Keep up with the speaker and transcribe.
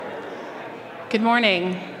Good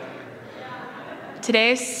morning.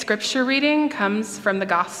 Today's scripture reading comes from the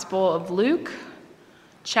Gospel of Luke,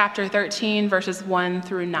 chapter 13, verses 1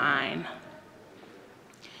 through 9.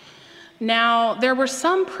 Now, there were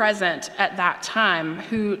some present at that time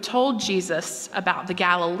who told Jesus about the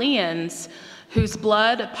Galileans whose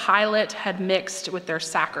blood Pilate had mixed with their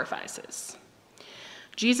sacrifices.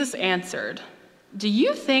 Jesus answered, "Do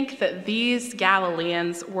you think that these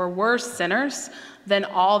Galileans were worse sinners than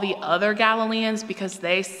all the other Galileans because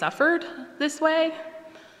they suffered this way?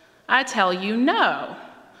 I tell you, no.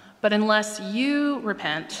 But unless you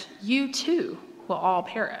repent, you too will all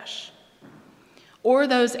perish. Or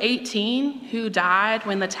those 18 who died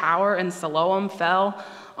when the tower in Siloam fell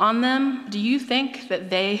on them, do you think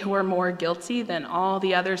that they were more guilty than all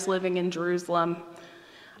the others living in Jerusalem?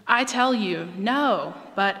 I tell you, no.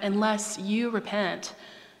 But unless you repent,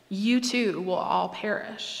 you too will all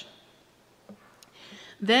perish."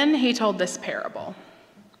 Then he told this parable.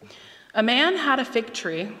 A man had a fig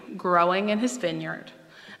tree growing in his vineyard,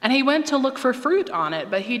 and he went to look for fruit on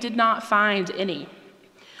it, but he did not find any.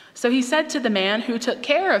 So he said to the man who took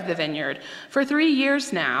care of the vineyard, "For 3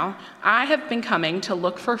 years now, I have been coming to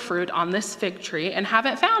look for fruit on this fig tree and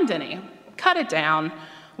haven't found any. Cut it down.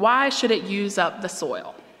 Why should it use up the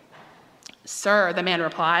soil?" "Sir," the man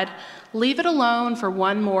replied, "leave it alone for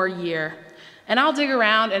 1 more year, and I'll dig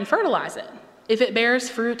around and fertilize it. If it bears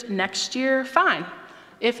fruit next year, fine.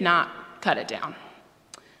 If not, cut it down."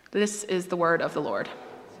 This is the word of the Lord.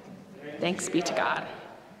 Thanks be to God.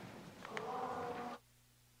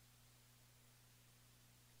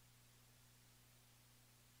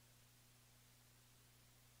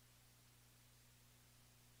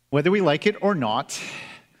 Whether we like it or not,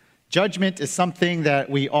 judgment is something that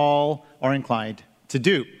we all are inclined to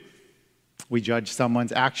do. We judge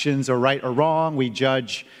someone's actions are right or wrong. We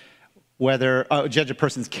judge a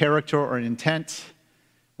person's character or intent.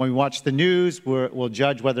 When we watch the news, we'll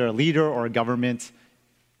judge whether a leader or a government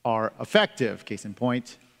are effective. Case in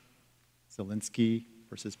point, Zelensky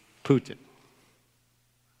versus Putin.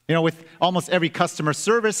 With almost every customer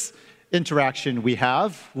service interaction we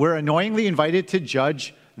have, we're annoyingly invited to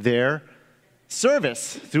judge their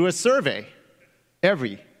service through a survey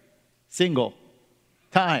every single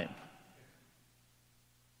time.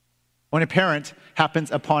 When a parent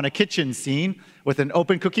happens upon a kitchen scene with an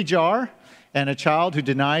open cookie jar and a child who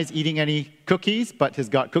denies eating any cookies but has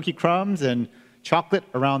got cookie crumbs and chocolate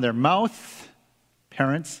around their mouth,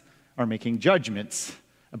 parents are making judgments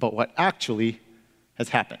about what actually has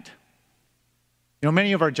happened.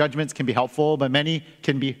 Many of our judgments can be helpful, but many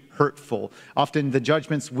can be hurtful. Often the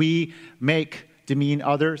judgments we make demean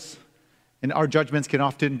others, and our judgments can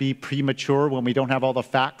often be premature when we don't have all the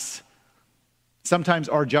facts. Sometimes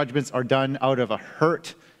our judgments are done out of a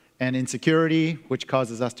hurt and insecurity, which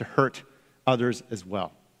causes us to hurt others as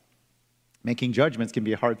well. Making judgments can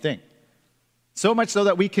be a hard thing. So much so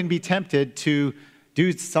that we can be tempted to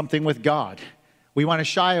do something with God. We want to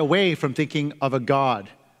shy away from thinking of a God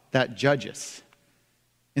that judges.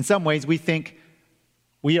 In some ways, we think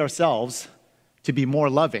we ourselves to be more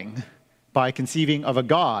loving by conceiving of a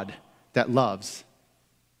God that loves,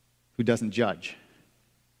 who doesn't judge.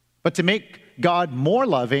 But to make God more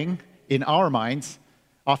loving in our minds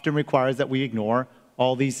often requires that we ignore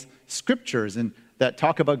all these scriptures and that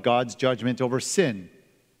talk about God's judgment over sin.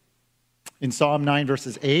 In Psalm 9,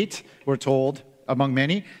 verses 8, we're told, among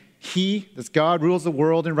many, He, this God, rules the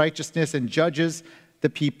world in righteousness and judges the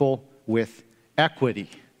people with equity.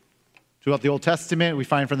 Throughout the Old Testament, we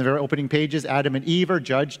find from the very opening pages, Adam and Eve are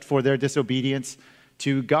judged for their disobedience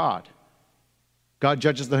to God. God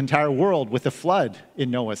judges the entire world with a flood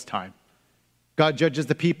in Noah's time. God judges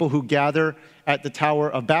the people who gather at the Tower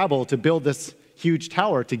of Babel to build this huge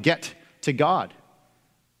tower to get to God.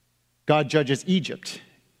 God judges Egypt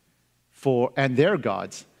and their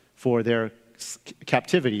gods for their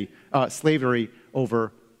captivity, slavery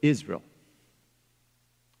over Israel.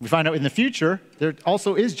 We find out in the future, there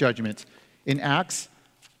also is judgment. In Acts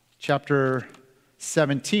chapter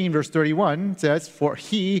 17, verse 31, it says, "For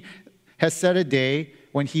he has set a day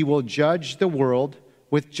when he will judge the world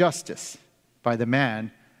with justice by the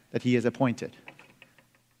man that he has appointed."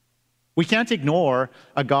 We can't ignore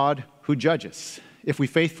a God who judges if we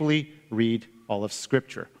faithfully read all of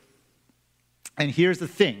Scripture. And here's the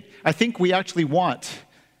thing. I think we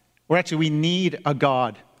need a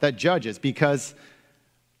God that judges, because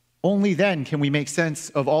only then can we make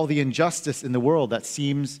sense of all the injustice in the world that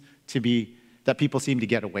people seem to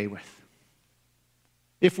get away with.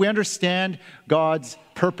 If we understand God's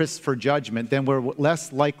purpose for judgment, then we're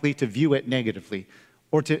less likely to view it negatively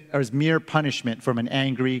or as mere punishment from an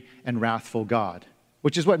angry and wrathful God.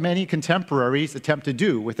 which is what many contemporaries attempt to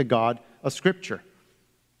do with the God of Scripture.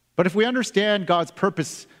 But if we understand God's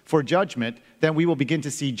purpose for judgment, then we will begin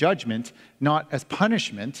to see judgment not as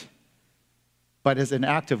punishment, but as an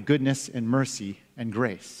act of goodness and mercy and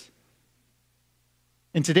grace.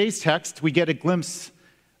 In today's text, we get a glimpse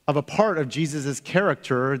of a part of Jesus'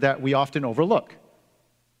 character that we often overlook.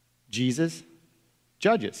 Jesus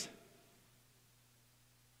judges.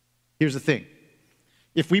 Here's the thing.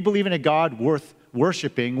 If we believe in a God worth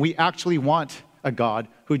worshiping, we actually want a God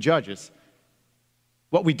who judges.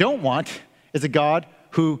 What we don't want is a God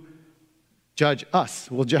who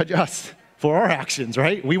will judge us for our actions,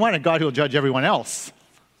 right? We want a God who will judge everyone else.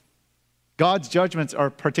 God's judgments are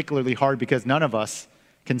particularly hard because none of us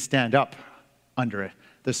can stand up under it,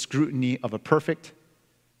 the scrutiny of a perfect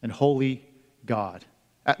and holy God.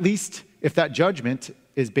 At least if that judgment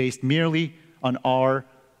is based merely on our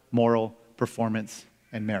moral performance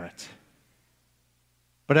and merit.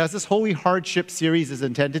 But as this Holy Hardship series is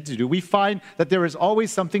intended to do, we find that there is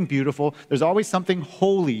always something beautiful, there's always something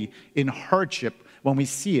holy in hardship when we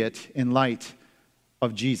see it in light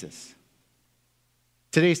of Jesus.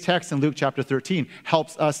 Today's text in Luke chapter 13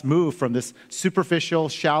 helps us move from this superficial,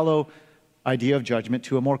 shallow idea of judgment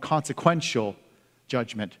to a more consequential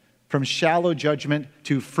judgment, from shallow judgment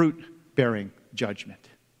to fruit-bearing judgment.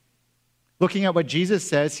 Looking at what Jesus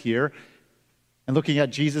says here, and looking at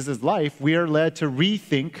Jesus' life, we are led to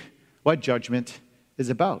rethink what judgment is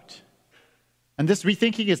about. And this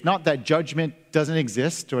rethinking is not that judgment doesn't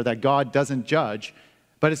exist or that God doesn't judge,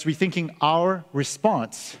 but it's rethinking our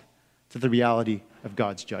response to the reality of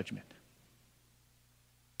God's judgment.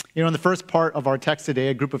 In the first part of our text today,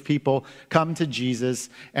 a group of people come to Jesus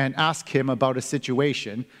and ask him about a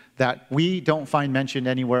situation that we don't find mentioned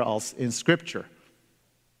anywhere else in Scripture.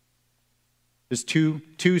 There's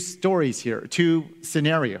two stories here, two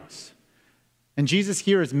scenarios. And Jesus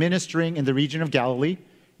here is ministering in the region of Galilee,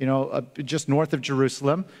 just north of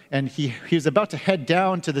Jerusalem. And he was about to head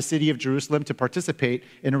down to the city of Jerusalem to participate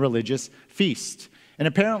in a religious feast. And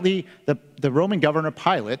apparently, the Roman governor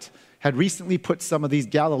Pilate had recently put some of these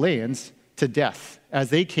Galileans to death as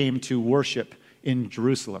they came to worship in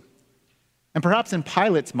Jerusalem. And perhaps in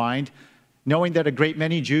Pilate's mind, knowing that a great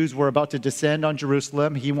many Jews were about to descend on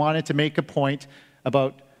Jerusalem, he wanted to make a point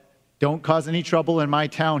about, don't cause any trouble in my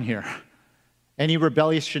town here. Any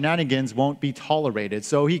rebellious shenanigans won't be tolerated.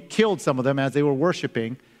 So he killed some of them as they were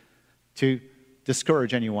worshiping to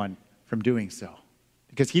discourage anyone from doing so.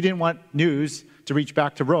 Because he didn't want news to reach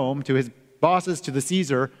back to Rome, to his bosses, to the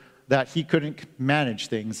Caesar, that he couldn't manage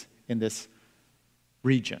things in this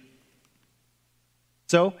region.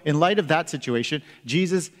 So, in light of that situation,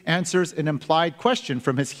 Jesus answers an implied question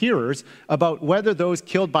from his hearers about whether those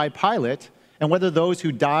killed by Pilate and whether those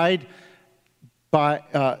who died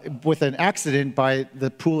with an accident by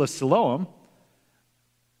the pool of Siloam,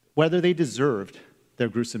 whether they deserved their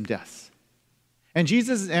gruesome deaths. And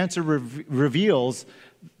Jesus' answer reveals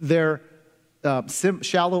their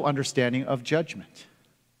shallow understanding of judgment.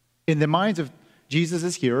 In the minds of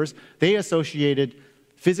Jesus' hearers, they associated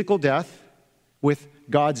physical death with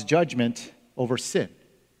God's judgment over sin.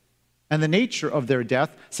 And the nature of their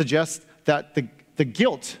death suggests that the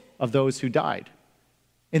guilt of those who died.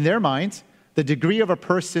 In their minds, the degree of a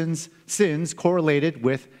person's sins correlated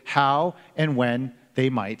with how and when they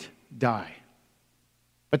might die.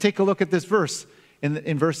 But take a look at this verse. In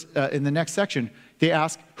the next section, they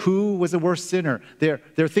ask, who was the worst sinner?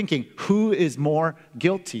 They're thinking, who is more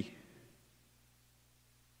guilty?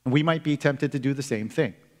 And we might be tempted to do the same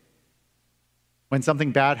thing. When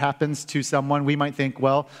something bad happens to someone, we might think,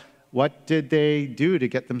 well, what did they do to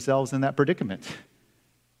get themselves in that predicament?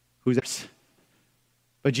 Who's this?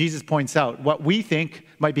 But Jesus points out, what we think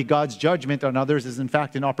might be God's judgment on others is in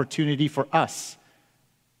fact an opportunity for us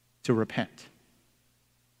to repent.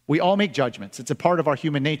 We all make judgments. It's a part of our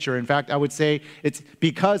human nature. In fact, I would say it's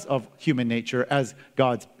because of human nature as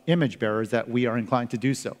God's image bearers that we are inclined to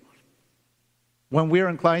do so. When we're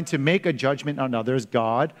inclined to make a judgment on others,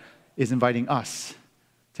 God is inviting us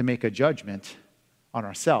to make a judgment on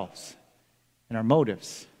ourselves and our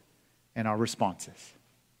motives and our responses.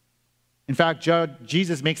 In fact,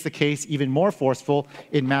 Jesus makes the case even more forceful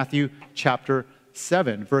in Matthew chapter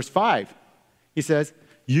 7, verse 5. He says,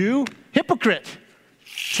 "You hypocrite,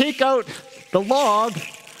 take out the log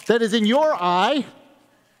that is in your eye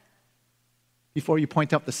before you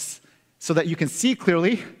point out so that you can see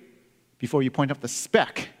clearly before you point out the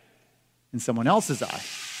speck in someone else's eye."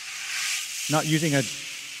 Not using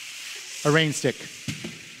a rain stick.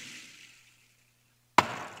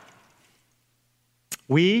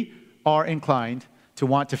 We are inclined to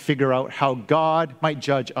want to figure out how God might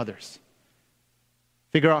judge others.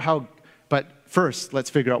 Figure out how, but first, let's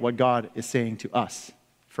figure out what God is saying to us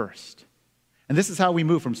first. And this is how we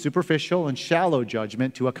move from superficial and shallow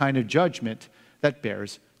judgment to a kind of judgment that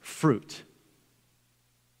bears fruit.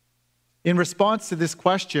 In response to this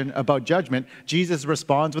question about judgment, Jesus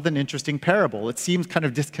responds with an interesting parable. It seems kind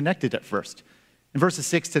of disconnected at first. In verses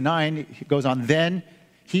 6 to 9, he goes on, "Then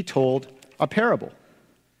he told a parable.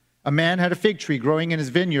 A man had a fig tree growing in his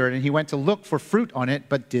vineyard, and he went to look for fruit on it,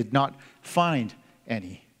 but did not find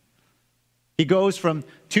any." He goes from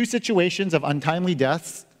two situations of untimely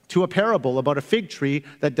deaths to a parable about a fig tree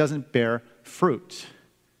that doesn't bear fruit.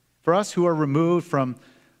 For us who are removed from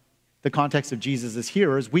the context of Jesus'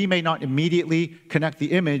 hearers, we may not immediately connect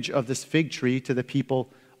the image of this fig tree to the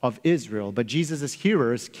people of Israel, but Jesus'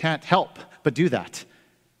 hearers can't help but do that.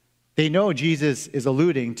 They know Jesus is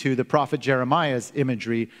alluding to the prophet Jeremiah's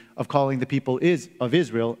imagery of calling the people of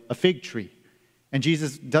Israel a fig tree. And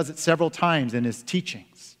Jesus does it several times in his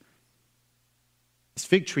teachings. This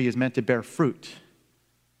fig tree is meant to bear fruit.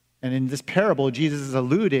 And in this parable, Jesus is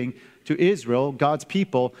alluding to Israel, God's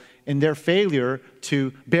people, in their failure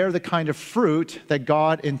to bear the kind of fruit that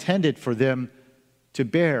God intended for them to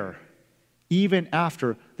bear, even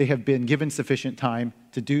after they have been given sufficient time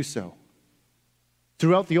to do so.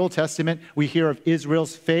 Throughout the Old Testament, we hear of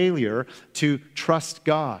Israel's failure to trust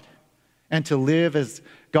God and to live as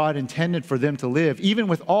God intended for them to live, even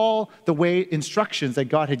with all the instructions that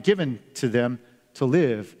God had given to them to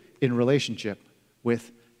live in relationship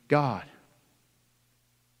with God.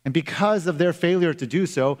 And because of their failure to do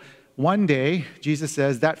so, one day, Jesus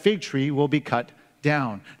says, that fig tree will be cut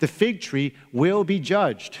down. The fig tree will be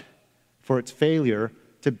judged for its failure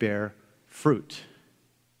to bear fruit.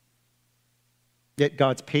 Yet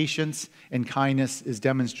God's patience and kindness is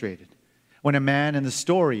demonstrated when a man in the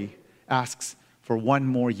story asks for one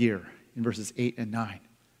more year in verses 8 and 9,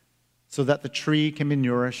 so that the tree can be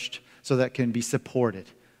nourished, so that it can be supported.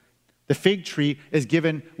 The fig tree is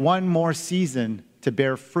given one more season to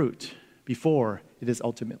bear fruit before it is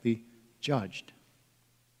ultimately judged.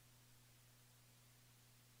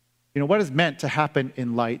 You know, what is meant to happen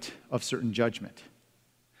in light of certain judgment?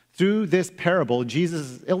 Through this parable, Jesus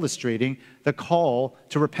is illustrating the call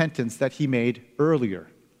to repentance that he made earlier.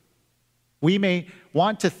 We may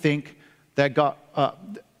want to think that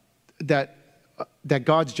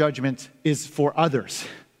God's judgment is for others,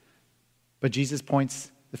 but Jesus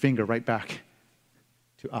points the finger right back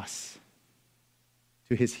to us,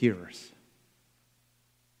 to his hearers.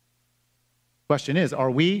 The question is,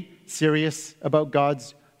 are we serious about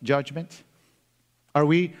God's judgment? Are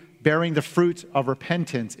we bearing the fruit of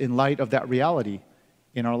repentance in light of that reality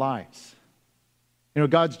in our lives? You know,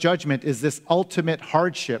 God's judgment is this ultimate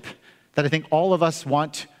hardship that I think all of us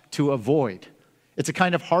want to avoid. It's a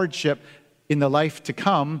kind of hardship in the life to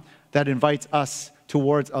come that invites us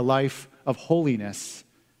towards a life of holiness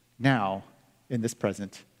now in this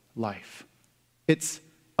present life. It's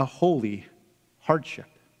a holy hardship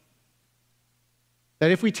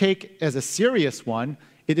that if we take as a serious one,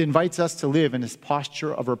 it invites us to live in this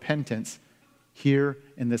posture of repentance here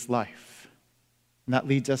in this life. And that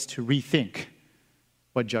leads us to rethink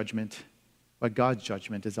what God's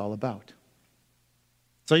judgment is all about.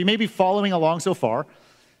 So you may be following along so far,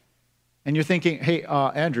 and you're thinking, hey,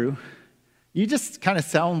 Andrew, you just kind of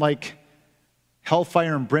sound like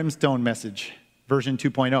Hellfire and Brimstone message, version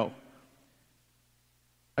 2.0.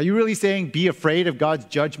 Are you really saying be afraid of God's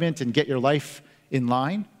judgment and get your life in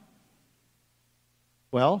line?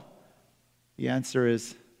 Well, the answer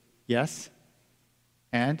is yes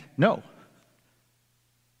and no.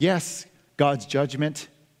 Yes, God's judgment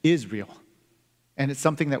is real, and it's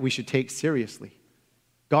something that we should take seriously.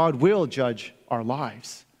 God will judge our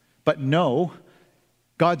lives, but no,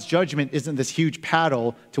 God's judgment isn't this huge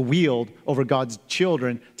paddle to wield over God's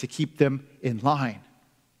children to keep them in line.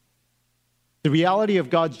 The reality of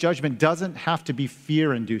God's judgment doesn't have to be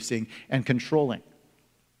fear-inducing and controlling.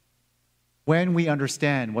 When we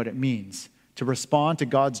understand what it means to respond to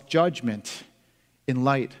God's judgment in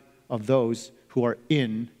light of those who are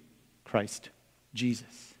in Christ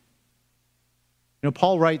Jesus. You know,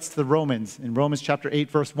 Paul writes to the Romans in Romans chapter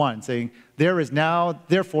 8, verse 1, saying,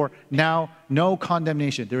 therefore now no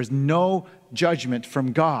condemnation. There is no judgment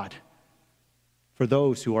from God for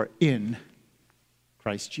those who are in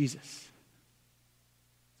Christ Jesus.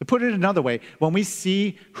 To put it another way, when we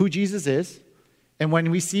see who Jesus is, and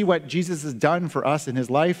when we see what Jesus has done for us in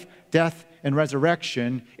his life, death, and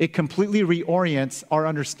resurrection, it completely reorients our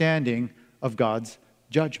understanding of God's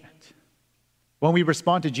judgment. When we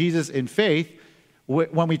respond to Jesus in faith,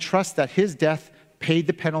 when we trust that his death paid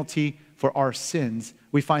the penalty for our sins,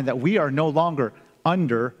 we find that we are no longer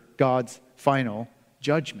under God's final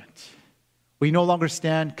judgment. We no longer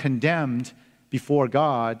stand condemned before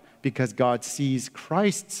God because God sees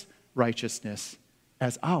Christ's righteousness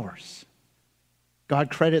as ours. God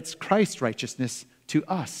credits Christ's righteousness to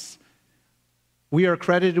us. We are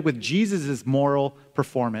credited with Jesus' moral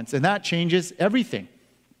performance, and that changes everything.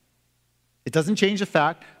 It doesn't change the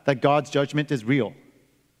fact that God's judgment is real.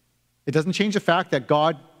 It doesn't change the fact that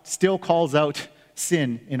God still calls out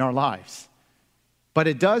sin in our lives. But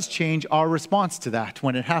it does change our response to that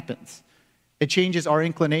when it happens. It changes our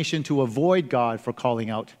inclination to avoid God for calling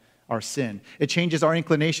out our sin. It changes our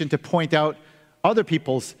inclination to point out other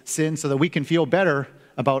people's sin so that we can feel better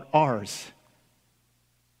about ours.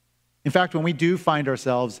 In fact, when we do find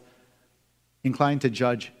ourselves inclined to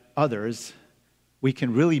judge others, we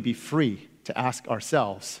can really be free to ask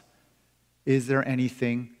ourselves, is there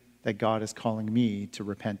anything that God is calling me to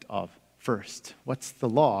repent of first? What's the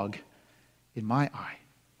log in my eye?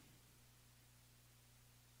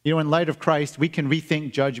 You know, in light of Christ, we can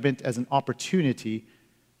rethink judgment as an opportunity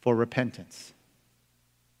for repentance.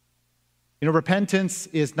 You know, repentance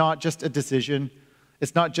is not just a decision.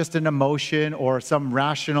 It's not just an emotion or some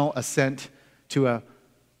rational assent to a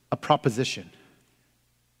proposition.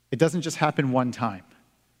 It doesn't just happen one time.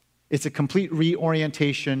 It's a complete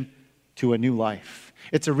reorientation to a new life.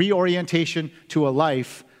 It's a reorientation to a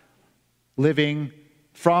life living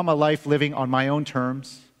on my own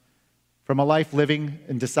terms, from a life living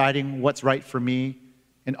and deciding what's right for me,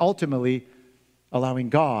 and ultimately allowing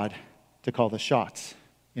God to call the shots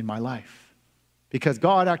in my life. Because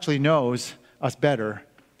God actually knows us better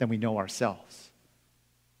than we know ourselves.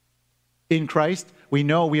 In Christ, we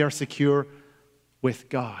know we are secure with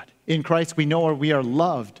God. In Christ, we know we are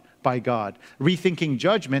loved by God. Rethinking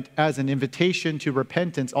judgment as an invitation to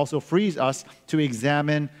repentance also frees us to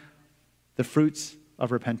examine the fruits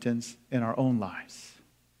of repentance in our own lives.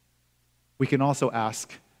 We can also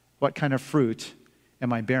ask, what kind of fruit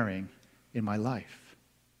am I bearing in my life?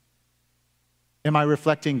 Am I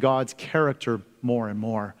reflecting God's character more and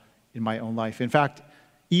more in my own life? In fact,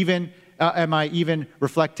 am I even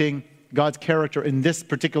reflecting God's character in this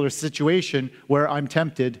particular situation where I'm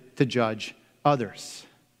tempted to judge others?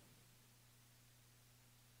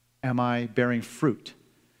 Am I bearing fruit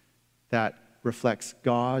that reflects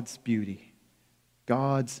God's beauty,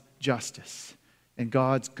 God's justice, and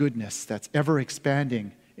God's goodness that's ever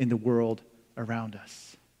expanding in the world around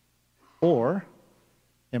us? Or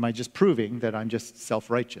am I just proving that I'm just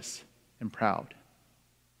self-righteous and proud?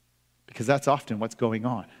 Because that's often what's going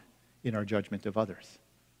on in our judgment of others.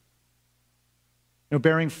 You know,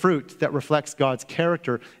 bearing fruit that reflects God's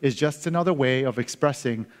character is just another way of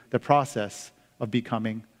expressing the process of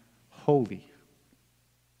becoming holy.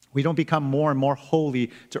 We don't become more and more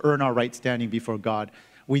holy to earn our right standing before God.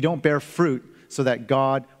 We don't bear fruit so that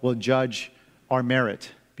God will judge our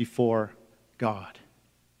merit before God.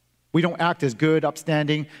 We don't act as good,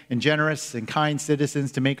 upstanding, and generous and kind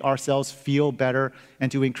citizens to make ourselves feel better and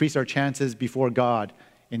to increase our chances before God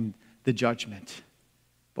in the judgment.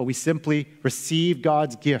 But we simply receive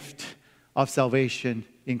God's gift of salvation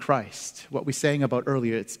in Christ. What we sang about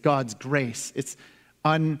earlier, it's God's grace. It's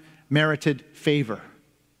unmerited favor.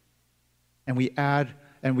 And we add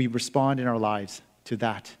and we respond in our lives to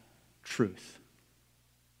that truth.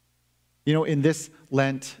 You know, in this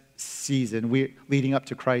Lent season, leading up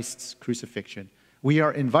to Christ's crucifixion, we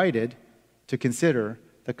are invited to consider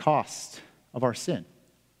the cost of our sin.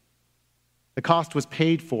 The cost was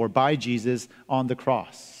paid for by Jesus on the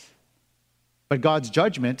cross. But God's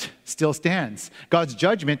judgment still stands. God's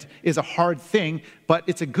judgment is a hard thing, but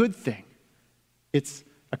it's a good thing. It's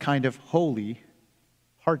a kind of holy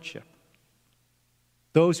hardship.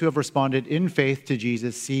 Those who have responded in faith to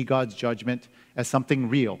Jesus see God's judgment as something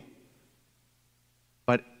real,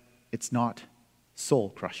 but it's not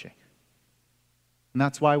soul-crushing. And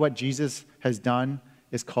that's why what Jesus has done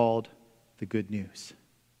is called the good news.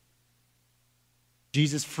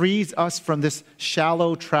 Jesus frees us from this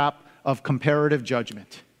shallow trap of comparative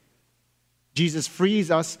judgment. Jesus frees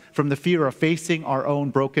us from the fear of facing our own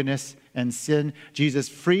brokenness and sin. Jesus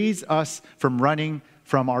frees us from running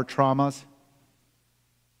from our traumas.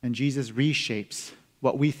 And Jesus reshapes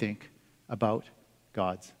what we think about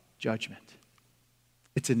God's judgment.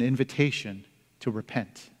 It's an invitation to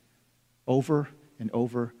repent over and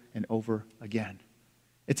over and over again.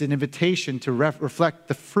 It's an invitation to reflect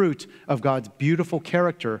the fruit of God's beautiful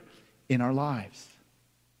character in our lives.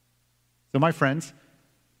 So, my friends,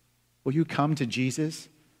 will you come to Jesus?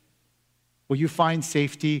 Will you find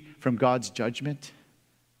safety from God's judgment?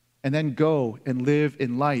 And then go and live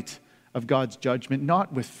in light of God's judgment,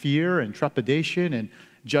 not with fear and trepidation and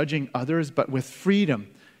judging others, but with freedom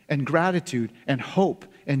and gratitude and hope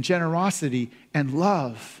and generosity and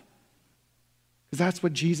love. Because that's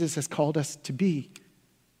what Jesus has called us to be.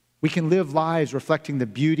 We can live lives reflecting the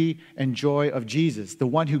beauty and joy of Jesus, the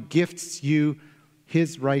one who gifts you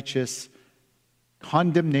his righteous,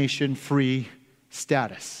 condemnation-free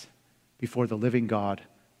status before the living God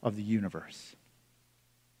of the universe.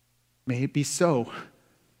 May it be so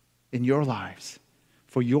in your lives,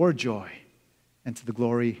 for your joy and to the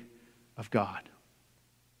glory of God.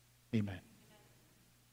 Amen.